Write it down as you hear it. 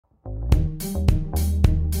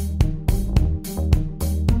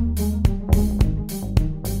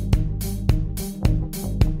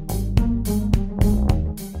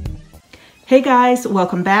Hey guys,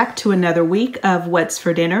 welcome back to another week of What's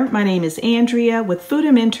for Dinner. My name is Andrea with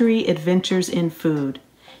Foodamentary Adventures in Food.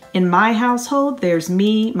 In my household, there's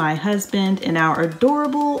me, my husband, and our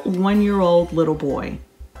adorable one-year-old little boy.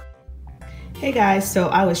 Hey guys, so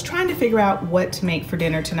I was trying to figure out what to make for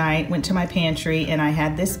dinner tonight. Went to my pantry and I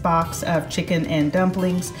had this box of chicken and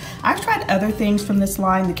dumplings. I've tried other things from this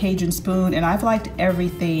line, the Cajun Spoon, and I've liked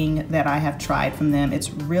everything that I have tried from them.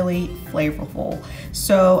 It's really flavorful.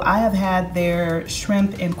 So I have had their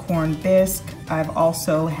shrimp and corn bisque. I've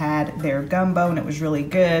also had their gumbo and it was really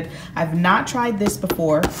good. I've not tried this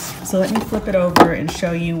before, so let me flip it over and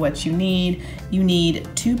show you what you need. You need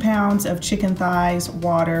 2 pounds of chicken thighs,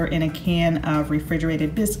 water, and a can of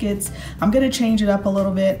refrigerated biscuits. I'm gonna change it up a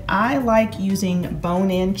little bit. I like using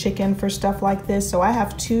bone-in chicken for stuff like this, so I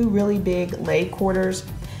have 2 really big leg quarters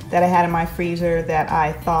that I had in my freezer that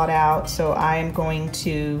I thawed out. So I am going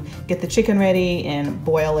to get the chicken ready and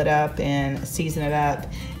boil it up and season it up.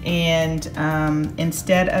 And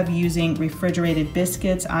instead of using refrigerated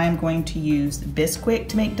biscuits, I am going to use Bisquick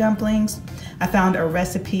to make dumplings. I found a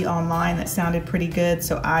recipe online that sounded pretty good,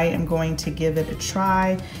 so I am going to give it a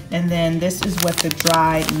try. And then this is what the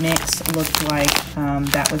dry mix looked like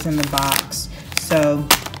that was in the box. So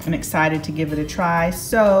I'm excited to give it a try.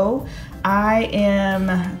 So I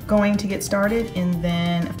am going to get started, and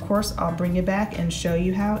then of course I'll bring you back and show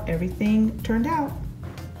you how everything turned out.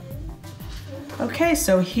 Okay,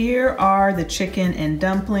 so here are the chicken and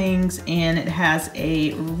dumplings, and it has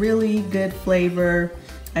a really good flavor.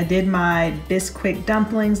 I did my Bisquick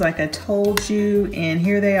dumplings like I told you, and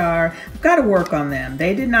here they are. I've got to work on them.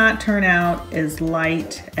 They did not turn out as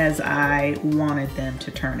light as I wanted them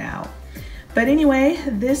to turn out. But anyway,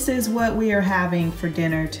 this is what we are having for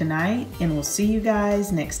dinner tonight, and we'll see you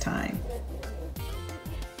guys next time.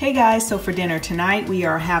 Hey guys, so for dinner tonight, we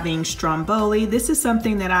are having Stromboli. This is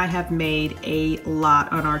something that I have made a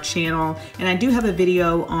lot on our channel, and I do have a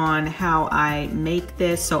video on how I make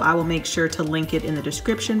this, so I will make sure to link it in the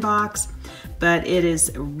description box. But it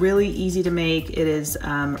is really easy to make. It is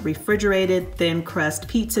refrigerated thin crust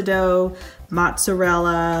pizza dough,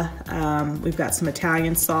 mozzarella, we've got some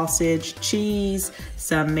Italian sausage, cheese,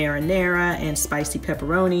 some marinara, and spicy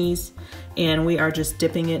pepperonis. And we are just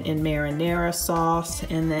dipping it in marinara sauce.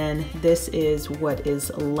 And then this is what is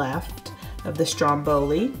left of the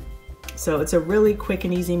Stromboli. So it's a really quick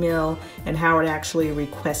and easy meal, and Howard actually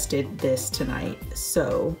requested this tonight.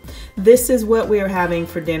 So this is what we are having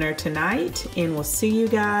for dinner tonight, and we'll see you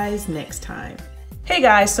guys next time. Hey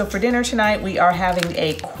guys, so for dinner tonight, we are having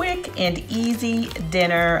a quick and easy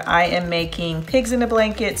dinner. I am making pigs in a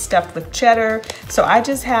blanket stuffed with cheddar. So I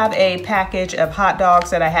just have a package of hot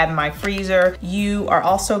dogs that I had in my freezer. You are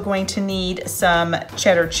also going to need some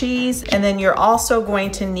cheddar cheese, and then you're also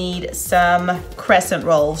going to need some crescent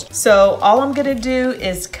rolls. So all I'm gonna do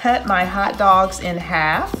is cut my hot dogs in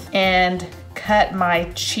half and cut my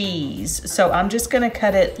cheese. So I'm just gonna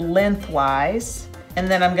cut it lengthwise, and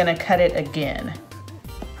then I'm gonna cut it again.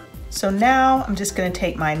 So now I'm just gonna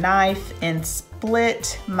take my knife and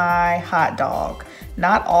split my hot dog.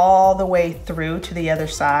 Not all the way through to the other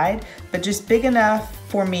side, but just big enough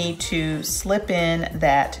for me to slip in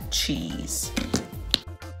that cheese.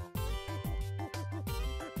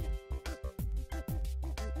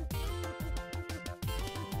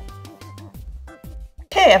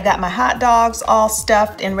 Okay, I've got my hot dogs all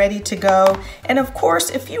stuffed and ready to go. And of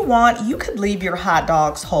course, if you want, you could leave your hot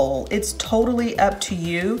dogs whole. It's totally up to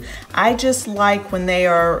you. I just like when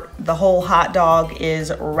the whole hot dog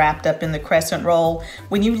is wrapped up in the crescent roll.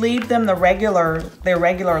 When you leave them their regular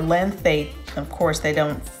length, of course, they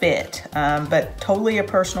don't fit, but totally a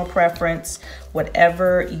personal preference,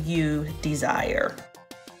 whatever you desire.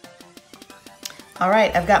 All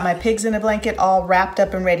right, I've got my pigs in a blanket all wrapped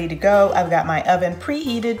up and ready to go. I've got my oven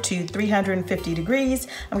preheated to 350 degrees.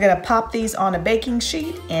 I'm gonna pop these on a baking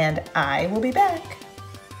sheet and I will be back.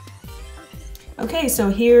 Okay,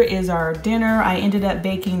 so here is our dinner. I ended up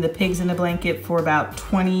baking the pigs in a blanket for about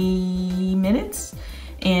 20 minutes.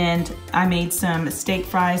 And I made some steak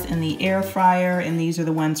fries in the air fryer, and these are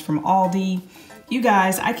the ones from Aldi. You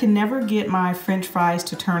guys, I can never get my French fries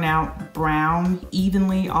to turn out brown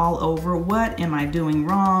evenly all over. What am I doing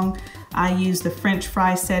wrong? I use the French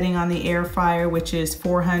fry setting on the air fryer, which is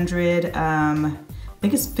 400. I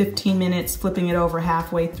think it's 15 minutes, flipping it over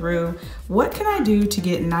halfway through. What can I do to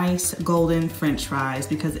get nice golden French fries?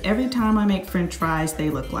 Because every time I make French fries, they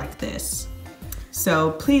look like this.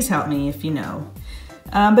 So please help me if you know.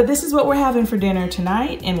 But this is what we're having for dinner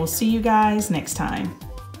tonight, and we'll see you guys next time.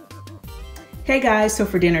 Hey guys, so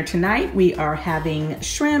for dinner tonight, we are having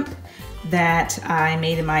shrimp, that I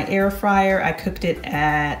made in my air fryer. I cooked it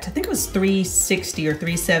at, I think it was 360 or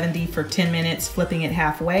 370 for 10 minutes, flipping it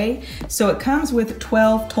halfway. So it comes with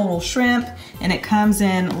 12 total shrimp, and it comes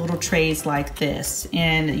in little trays like this.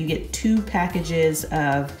 And you get 2 packages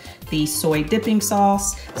of the soy dipping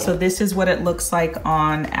sauce. So this is what it looks like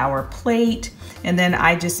on our plate. And then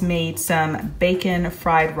I just made some bacon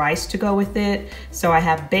fried rice to go with it. So I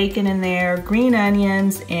have bacon in there, green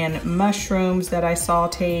onions, and mushrooms that I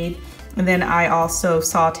sauteed. And then I also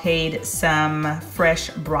sauteed some fresh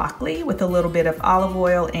broccoli with a little bit of olive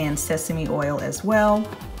oil and sesame oil as well.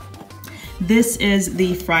 This is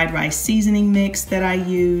the fried rice seasoning mix that I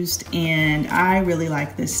used, and I really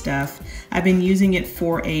like this stuff. I've been using it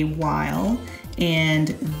for a while, and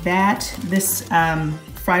this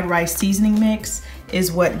fried rice seasoning mix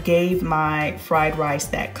is what gave my fried rice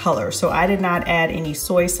that color. So I did not add any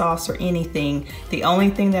soy sauce or anything. The only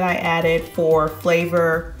thing that I added for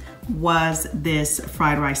flavor was this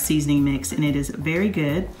fried rice seasoning mix, and it is very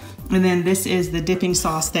good. And then this is the dipping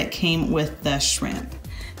sauce that came with the shrimp.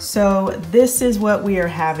 So this is what we are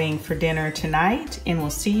having for dinner tonight, and we'll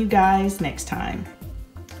see you guys next time.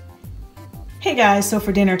 Hey guys, so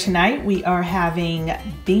for dinner tonight we are having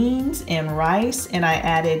beans and rice, and I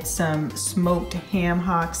added some smoked ham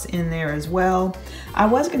hocks in there as well. I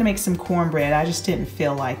was gonna make some cornbread, I just didn't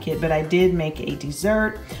feel like it, but I did make a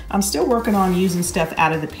dessert. I'm still working on using stuff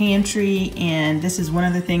out of the pantry, and this is one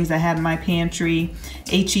of the things I had in my pantry.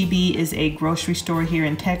 H-E-B is a grocery store here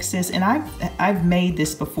in Texas, and I've made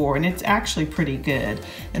this before, and it's actually pretty good.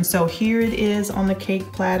 And so here it is on the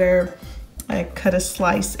cake platter. I cut a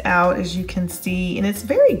slice out, as you can see, and it's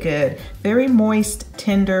very good. Very moist,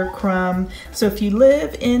 tender crumb. So if you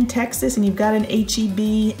live in Texas and you've got an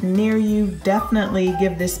H-E-B near you, definitely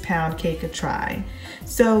give this pound cake a try.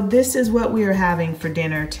 So this is what we are having for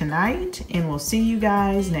dinner tonight, and we'll see you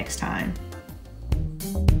guys next time.